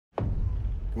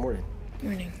Good morning.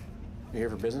 Morning. You here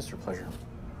for business or pleasure?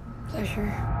 Pleasure.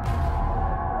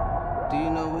 Do you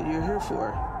know what you're here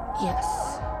for?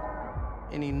 Yes.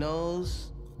 Any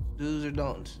no's, do's, or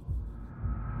don'ts?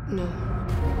 No.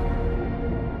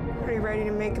 Are you ready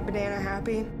to make a banana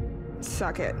happy?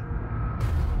 Suck it.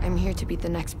 I'm here to be the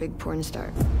next big porn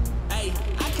star. Hey,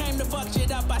 I came to fuck shit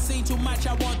up. I seen too much.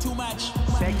 I want too much.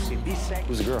 Sexy, be sexy.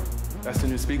 Who's the girl? That's the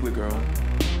new Spiegler girl.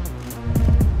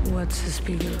 What's a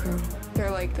speaker girl?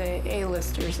 They're like the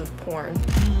A-listers of porn.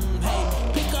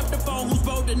 Hey, pick up the phone. Who's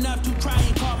bold enough to try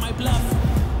and call my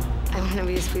bluff? I want to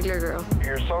be a speaker girl.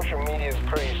 Your social media is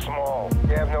pretty small.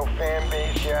 You have no fan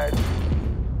base yet.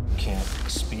 Can't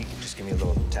speak. Just give me a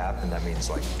little tap, and that means,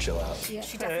 like, chill out. Yeah.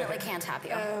 She definitely can't tap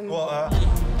you.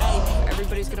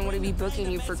 Everybody's gonna want to be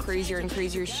booking you for crazier and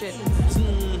crazier shit.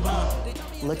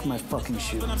 Lick my fucking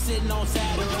shoe. I'm sitting on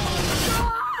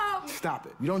Saturday. Stop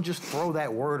it. You don't just throw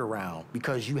that word around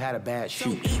because you had a bad So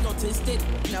shoot. egotistic.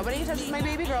 Nobody touches my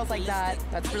baby girls like that.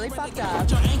 That's really fucked up.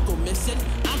 Your ankle missing.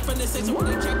 I'm from the section where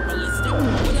they check ballistic.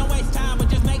 We don't waste time, but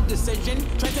just make decision.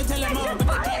 Try to tell them all, but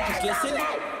they can't just listen.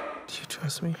 Do you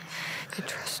trust me? I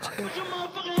trust you.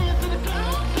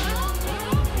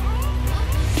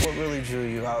 What really drew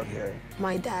you out here?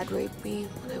 My dad raped me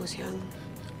when I was young,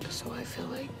 so I feel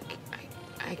like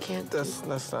I can't.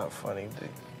 That's not funny,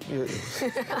 dude.